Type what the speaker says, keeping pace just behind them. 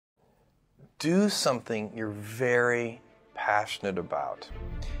do something you're very passionate about.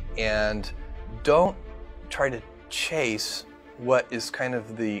 And don't try to chase what is kind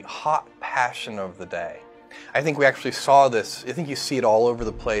of the hot passion of the day. I think we actually saw this, I think you see it all over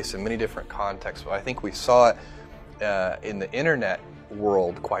the place in many different contexts, but I think we saw it in the internet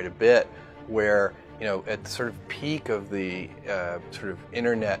world quite a bit, where, you know, at the sort of peak of the sort of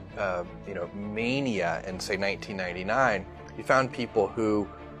internet, you know, mania in, say, 1999, you found people who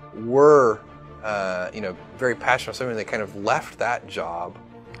were, you know, very passionate about something. They kind of left that job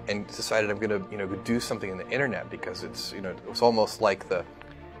and decided, I'm going to, you know, do something in the internet, because it's, you know, it was almost like the,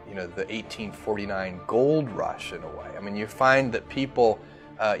 you know, the 1849 gold rush in a way. I mean, you find that people,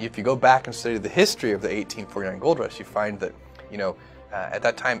 if you go back and study the history of the 1849 gold rush, you find that, you know, at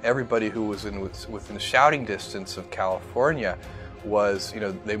that time, everybody who was within shouting distance of California was, you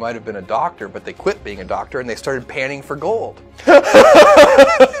know, they might have been a doctor, but they quit being a doctor and they started panning for gold.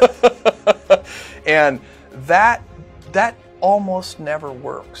 And that almost never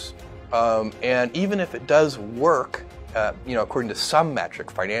works. And even if it does work, you know, according to some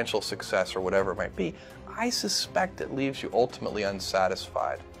metric, financial success or whatever it might be, I suspect it leaves you ultimately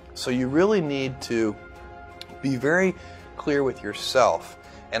unsatisfied. So you really need to be very clear with yourself.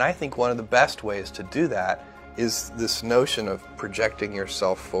 And I think one of the best ways to do that is this notion of projecting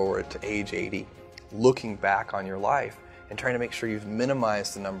yourself forward to age 80, looking back on your life and trying to make sure you've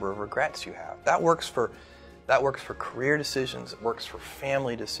minimized the number of regrets you have. That works for career decisions. It works for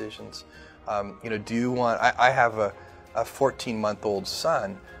family decisions. You know, do you want? I have a 14-month-old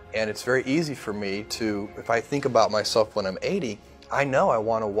son, and it's very easy for me to, if I think about myself when I'm 80, I know I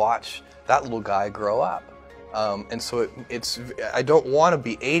want to watch that little guy grow up. And so I don't want to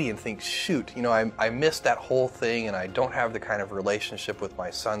be 80 and think, shoot, you know, I missed that whole thing, and I don't have the kind of relationship with my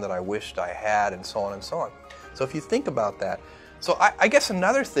son that I wished I had, and so on and so on. So if you think about that, so I guess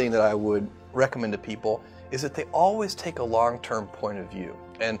another thing that I would recommend to people is that they always take a long-term point of view.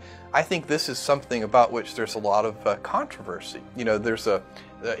 And I think this is something about which there's a lot of controversy. You know, there's a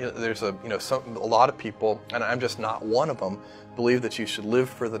you know, a lot of people, and I'm just not one of them, believe that you should live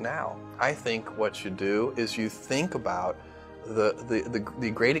for the now. I think what you do is you think about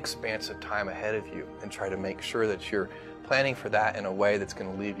the great expanse of time ahead of you and try to make sure that you're planning for that in a way that's going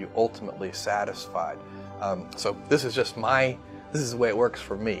to leave you ultimately satisfied. So this is just this is the way it works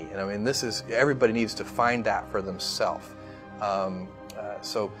for me. And I mean, everybody needs to find that for themselves.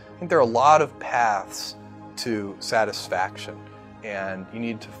 So I think there are a lot of paths to satisfaction, and you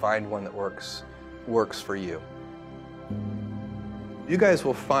need to find one that works for you. You guys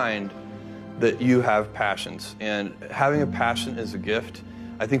will find that you have passions, and having a passion is a gift.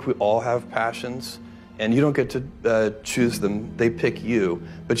 I think we all have passions, and you don't get to choose them. They pick you,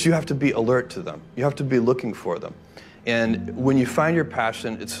 but you have to be alert to them. You have to be looking for them. And when you find your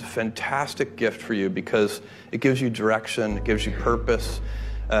passion, it's a fantastic gift for you, because it gives you direction, it gives you purpose.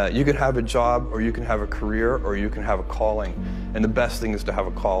 You can have a job, or you can have a career, or you can have a calling. And the best thing is to have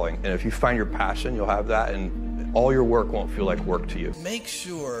a calling. And if you find your passion, you'll have that, and all your work won't feel like work to you. Make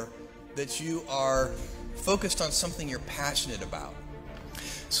sure that you are focused on something you're passionate about.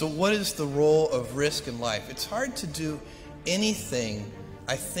 So what is the role of risk in life? It's hard to do anything,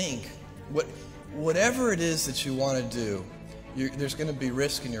 I think, whatever it is that you want to do, there's going to be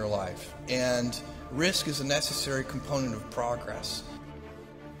risk in your life. And risk is a necessary component of progress.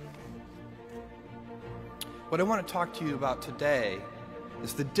 What I want to talk to you about today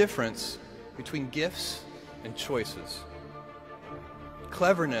is the difference between gifts and choices.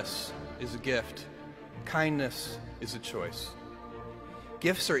 Cleverness is a gift. Kindness is a choice.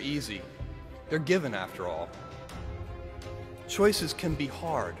 Gifts are easy. They're given, after all. Choices can be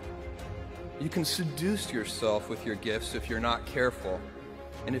hard. You can seduce yourself with your gifts if you're not careful.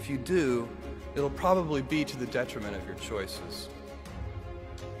 And if you do, it'll probably be to the detriment of your choices.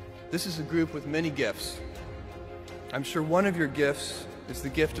 This is a group with many gifts. I'm sure one of your gifts is the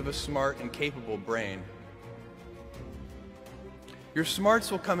gift of a smart and capable brain. Your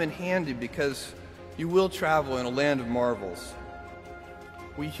smarts will come in handy because you will travel in a land of marvels.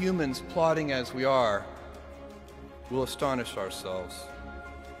 We humans, plodding as we are, will astonish ourselves.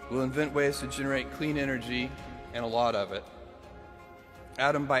 We'll invent ways to generate clean energy, and a lot of it.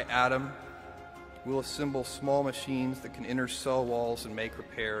 Atom by atom, we'll assemble small machines that can enter cell walls and make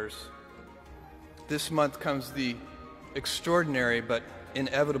repairs. This month comes the extraordinary but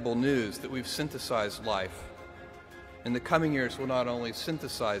inevitable news that we've synthesized life. In the coming years, we'll not only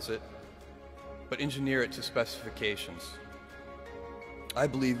synthesize it, but engineer it to specifications. I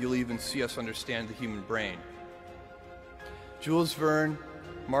believe you'll even see us understand the human brain. Jules Verne,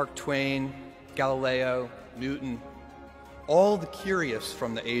 Mark Twain, Galileo, Newton, all the curious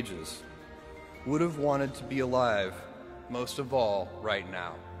from the ages would have wanted to be alive most of all right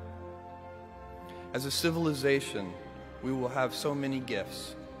now. As a civilization, we will have so many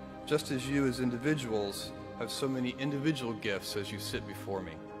gifts, just as you as individuals have so many individual gifts as you sit before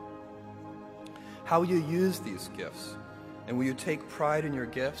me. How will you use these gifts? And will you take pride in your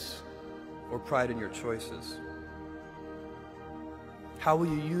gifts or pride in your choices? How will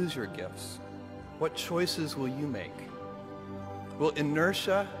you use your gifts? What choices will you make? Will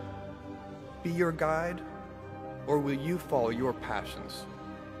inertia be your guide, or will you follow your passions?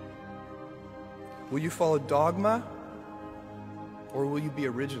 Will you follow dogma, or will you be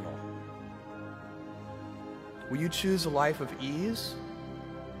original? Will you choose a life of ease,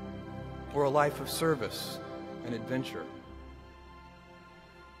 or a life of service and adventure?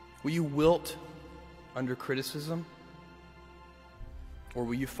 Will you wilt under criticism, or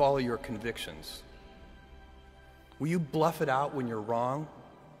will you follow your convictions? Will you bluff it out when you're wrong,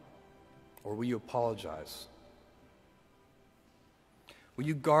 or will you apologize? Will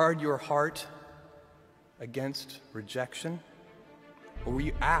you guard your heart against rejection, or will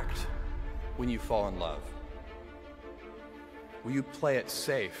you act when you fall in love? Will you play it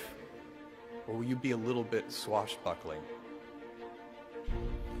safe, or will you be a little bit swashbuckling?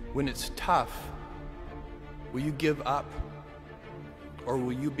 When it's tough, will you give up, or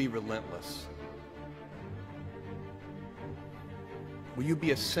will you be relentless? Will you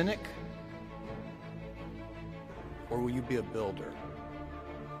be a cynic, or will you be a builder?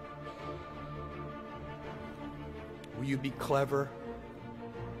 Will you be clever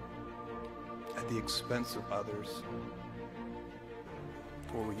at the expense of others,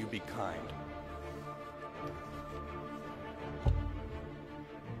 or will you be kind?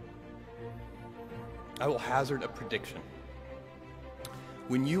 I will hazard a prediction.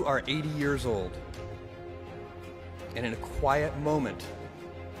 When you are 80 years old, and in a quiet moment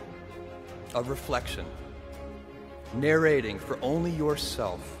of reflection, narrating for only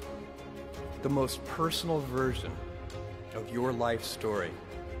yourself the most personal version of your life story,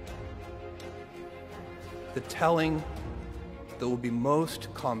 the telling that will be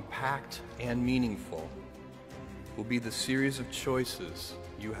most compact and meaningful will be the series of choices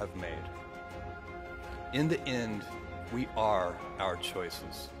you have made. In the end, we are our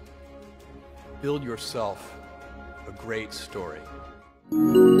choices. Build yourself a great story.